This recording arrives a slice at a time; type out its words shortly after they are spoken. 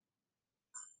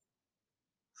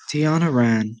Tiana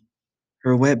ran,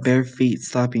 her wet bare feet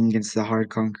slapping against the hard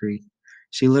concrete.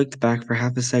 She looked back for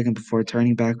half a second before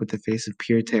turning back with a face of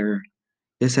pure terror.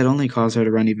 This had only caused her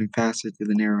to run even faster through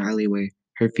the narrow alleyway,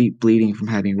 her feet bleeding from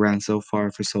having ran so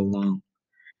far for so long.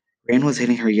 Rain was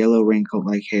hitting her yellow raincoat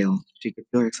like hail. She could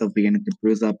feel herself beginning to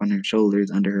bruise up on her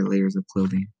shoulders under her layers of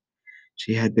clothing.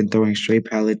 She had been throwing stray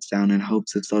pallets down in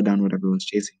hopes to slow down whatever was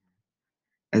chasing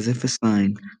her. As if a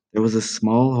sign, there was a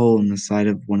small hole in the side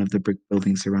of one of the brick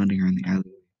buildings surrounding her in the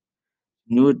alleyway.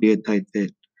 She knew it would be a tight fit.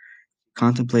 She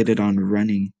contemplated on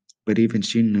running, but even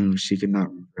she knew she could not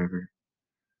run forever.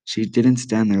 She didn't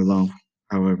stand there long,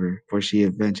 however, for she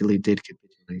eventually did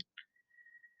capitulate.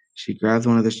 She grabbed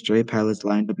one of the stray pallets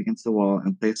lined up against the wall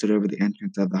and placed it over the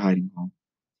entrance of the hiding hole.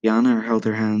 Tiana held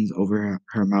her hands over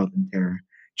her mouth in terror,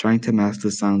 trying to mask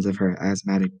the sounds of her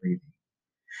asthmatic breathing.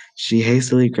 She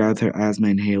hastily grabbed her asthma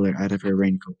inhaler out of her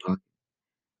raincoat pocket.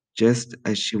 Just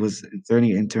as she was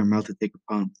inserting it into her mouth to take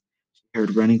a pump, she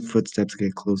heard running footsteps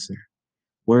get closer.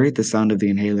 Worried the sound of the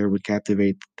inhaler would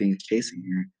captivate the things chasing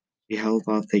her, she held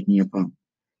off taking a pump.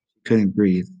 She couldn't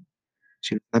breathe.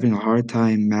 She was having a hard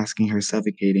time masking her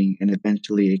suffocating, and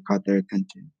eventually it caught their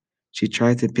attention. She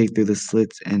tried to peek through the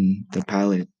slits in the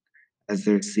pallet as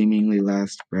their seemingly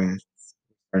last breaths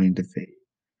were starting to fade.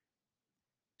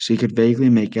 She could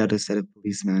vaguely make out a set of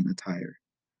policeman attire,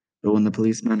 but when the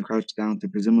policeman crouched down to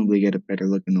presumably get a better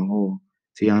look in the hole,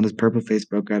 Tiana's purple face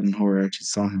broke out in horror as she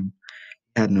saw him.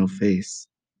 He had no face.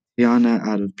 Tiana,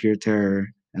 out of pure terror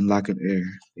and lack of air,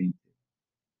 fainted.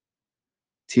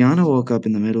 Tiana woke up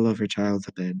in the middle of her child's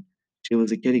bed. She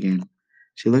was a kid again.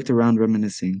 She looked around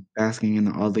reminiscing, basking in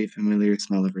the oddly familiar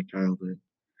smell of her childhood.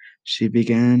 She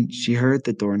heard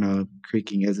the doorknob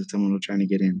creaking as if someone was trying to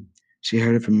get in. She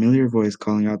heard a familiar voice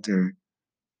calling out to her.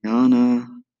 Tiana,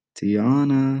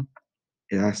 Tiana,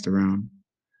 it asked around.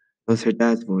 It was her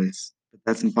dad's voice. But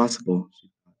that's impossible.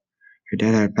 Her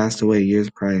dad had passed away years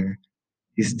prior.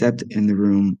 He stepped in the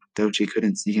room, though she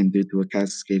couldn't see him due to a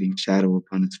cascading shadow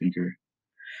upon his finger.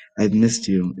 I've missed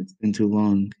you. It's been too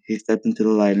long. He stepped into the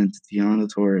light, and to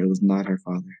Tiana's horror, it was not her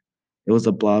father. It was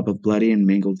a blob of bloody and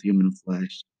mangled human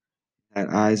flesh. It had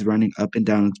eyes running up and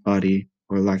down its body,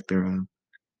 or lack thereof.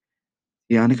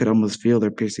 Tiana could almost feel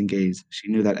their piercing gaze.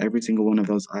 She knew that every single one of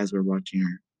those eyes were watching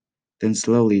her. Then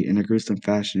slowly, in a gruesome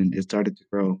fashion, it started to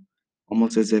grow,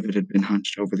 almost as if it had been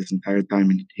hunched over this entire time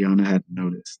and Tiana hadn't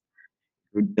noticed.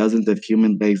 There were dozens of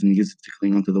human legs and used it to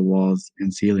cling onto the walls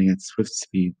and ceiling at swift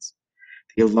speeds.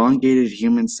 The elongated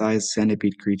human-sized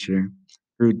centipede creature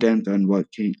grew dent on what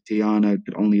Tiana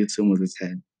could only assume was its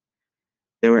head.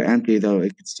 They were empty, though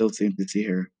it could still seem to see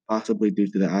her, possibly due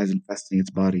to the eyes infesting its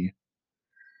body.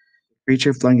 The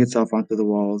creature flung itself onto the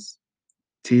walls,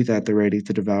 teeth at the ready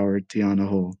to devour Tiana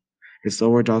whole. Its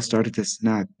lower jaw started to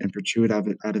snap and protrude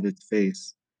out of its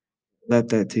face. It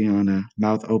leapt at Tiana,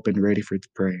 mouth open, ready for its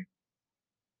prey.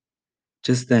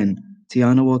 Just then,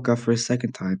 Tiana woke up for a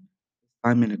second time,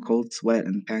 this time in a cold sweat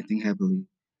and panting heavily.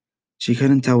 She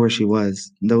couldn't tell where she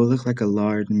was, though it looked like a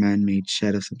large man-made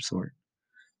shed of some sort.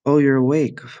 Oh, you're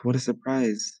awake. What a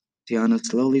surprise. Tiana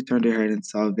slowly turned her head and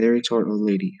saw a very short old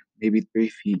lady, maybe 3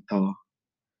 feet tall,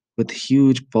 with a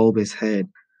huge bulbous head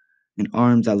and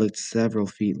arms that looked several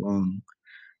feet long.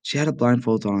 She had a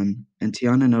blindfold on, and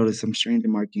Tiana noticed some strange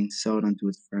markings sewed onto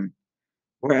its front.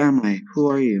 Where am I? Who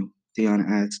are you? Tiana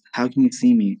asked. How can you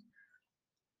see me?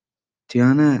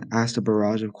 Tiana asked a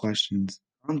barrage of questions.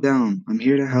 Calm down. I'm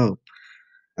here to help.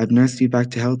 I've nursed you back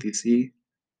to health, you see?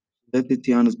 Lifted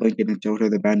Tiana's blanket and showed her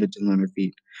the bandages on her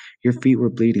feet. Your feet were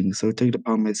bleeding, so I took it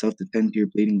upon myself to tend to your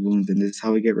bleeding wounds, and this is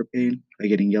how I get repaid? By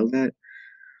getting yelled at?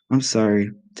 I'm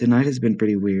sorry. Tonight has been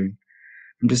pretty weird.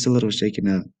 I'm just a little shaken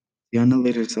up. Tiana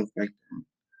laid herself back down.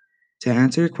 To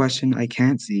answer your question, I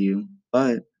can't see you,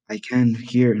 but I can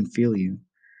hear and feel you.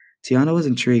 Tiana was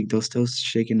intrigued, though still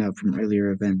shaken up from earlier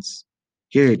events.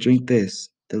 Here, drink this.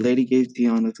 The lady gave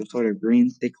Tiana some sort of green,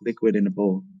 thick liquid in a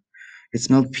bowl. It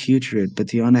smelled putrid, but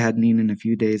Tiana hadn't eaten in a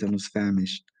few days and was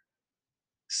famished.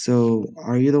 So,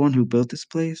 are you the one who built this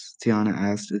place? Tiana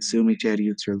asked, assuming she had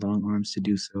used her long arms to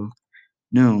do so.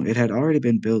 No, it had already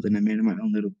been built and I made my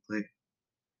own little place.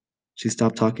 She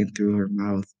stopped talking through her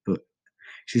mouth, but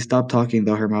she stopped talking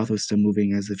though her mouth was still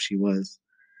moving as if she was.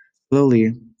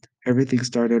 Slowly, everything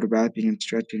started wrapping and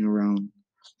stretching around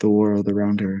the world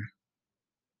around her.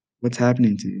 What's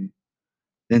happening to you?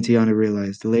 Then Tiana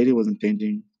realized the lady wasn't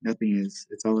fainting. Nothing is.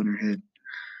 It's all in her head.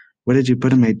 What did you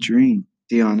put in my drink?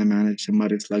 Tiana managed to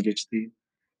mutter sluggishly.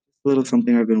 A little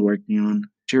something I've been working on.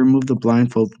 She removed the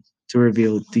blindfold to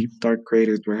reveal deep, dark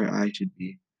craters where her eyes should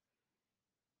be,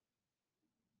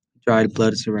 dried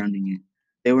blood surrounding it.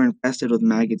 They were infested with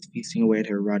maggots feasting away at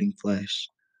her rotting flesh.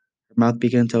 Her mouth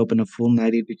began to open a full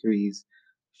 90 degrees.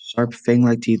 Sharp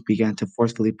fang-like teeth began to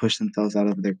forcefully push themselves out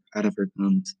of her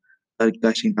gums, blood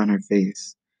gushing down her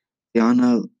face.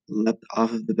 Tiana leapt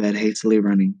off of the bed, hastily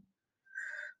running,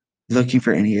 looking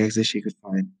for any exit she could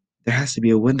find. There has to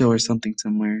be a window or something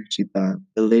somewhere, she thought.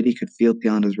 The lady could feel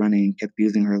Tiana's running and kept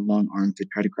using her long arm to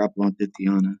try to grapple onto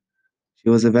Tiana. She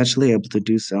was eventually able to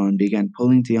do so and began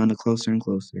pulling Tiana closer and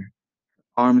closer,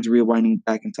 arms rewinding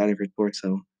back inside of her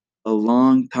torso. A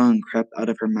long tongue crept out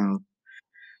of her mouth.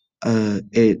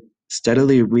 It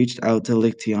steadily reached out to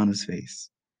lick Tiana's face.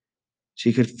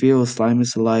 She could feel slimy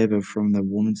saliva from the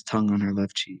woman's tongue on her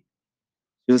left cheek.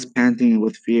 She was panting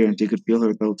with fear and she could feel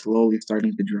her throat slowly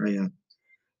starting to dry up.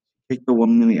 She kicked the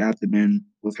woman in the abdomen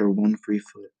with her one free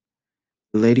foot.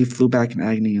 The lady flew back in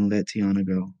agony and let Tiana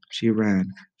go. She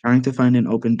ran, trying to find an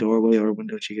open doorway or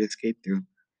window she could escape through.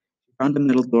 She found a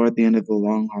middle door at the end of the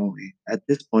long hallway. At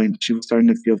this point, she was starting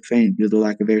to feel faint due to the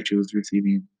lack of air she was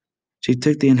receiving. She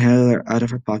took the inhaler out of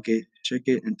her pocket, shook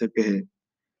it, and took a hit.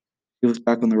 She was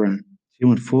back on the run. She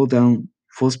went full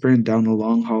sprint down the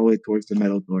long hallway towards the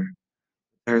metal door.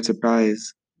 To her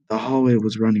surprise, the hallway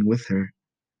was running with her.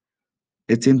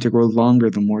 It seemed to grow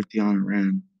longer the more Tiana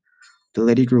ran. The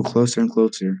lady grew closer and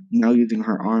closer, now using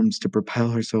her arms to propel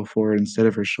herself forward instead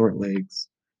of her short legs.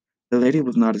 The lady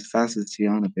was not as fast as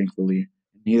Tiana, thankfully,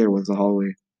 and neither was the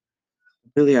hallway.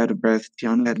 Completely out of breath,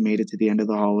 Tiana had made it to the end of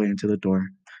the hallway and to the door.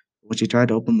 When she tried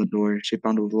to open the door, she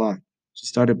found it was locked. She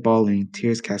started bawling,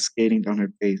 tears cascading down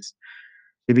her face.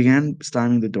 She began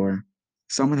slamming the door.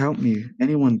 "Someone help me!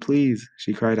 Anyone, please!"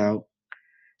 she cried out.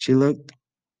 She looked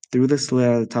through the slit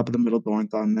at the top of the middle door and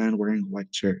saw a man wearing a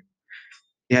white shirt.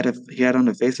 He had on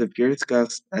a face of pure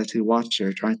disgust as he watched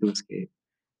her trying to escape.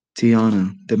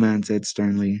 "Tiana," the man said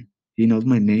sternly. "He knows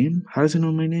my name? How does he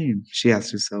know my name?" she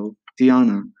asked herself.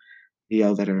 "Tiana," he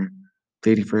yelled at her,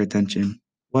 pleading for attention.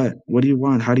 "What? What do you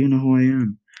want? How do you know who I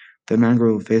am?" The man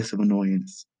grew a face of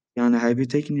annoyance. "Tiana, have you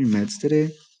taken your meds today?"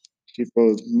 She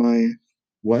froze. "My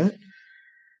what?"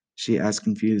 she asked,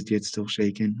 confused yet still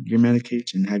shaken. "Your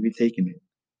medication. Have you taken it?"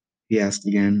 He asked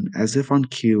again. As if on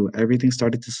cue, everything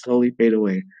started to slowly fade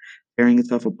away, tearing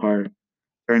itself apart,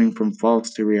 turning from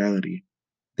false to reality.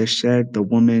 The shed, the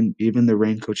woman, even the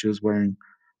raincoat she was wearing,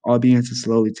 all began to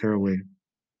slowly tear away.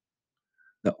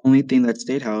 The only thing that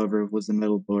stayed, however, was the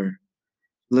metal door.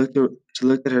 She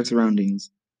looked at her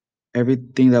surroundings.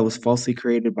 Everything that was falsely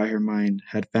created by her mind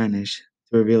had vanished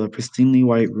to reveal a pristinely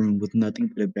white room with nothing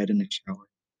but a bed and a shower.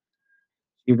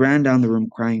 She ran down the room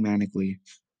crying manically.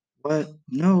 "What?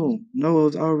 No, no, it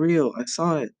was all real. I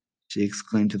saw it," she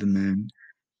exclaimed to the man.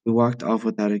 He walked off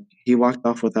without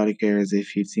a care as if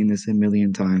he'd seen this a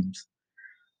million times.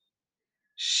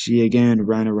 She again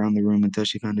ran around the room until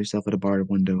she found herself at a bar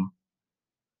window.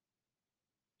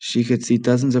 She could see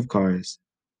dozens of cars.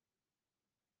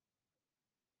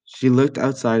 She looked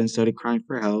outside and started crying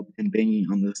for help and banging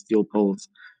on the steel poles.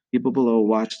 People below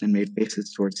watched and made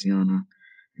faces towards Tiana.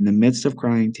 In the midst of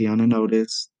crying, Tiana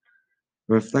noticed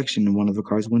a reflection in one of the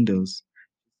car's windows.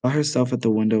 Saw herself at the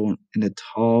window in a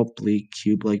tall, bleak,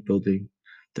 cube-like building.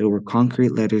 There were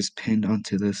concrete letters pinned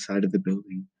onto the side of the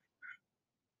building.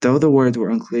 Though the words were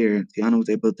unclear, Tiana was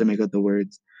able to make out the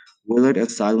words, "Willard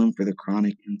Asylum for the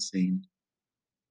Chronic Insane."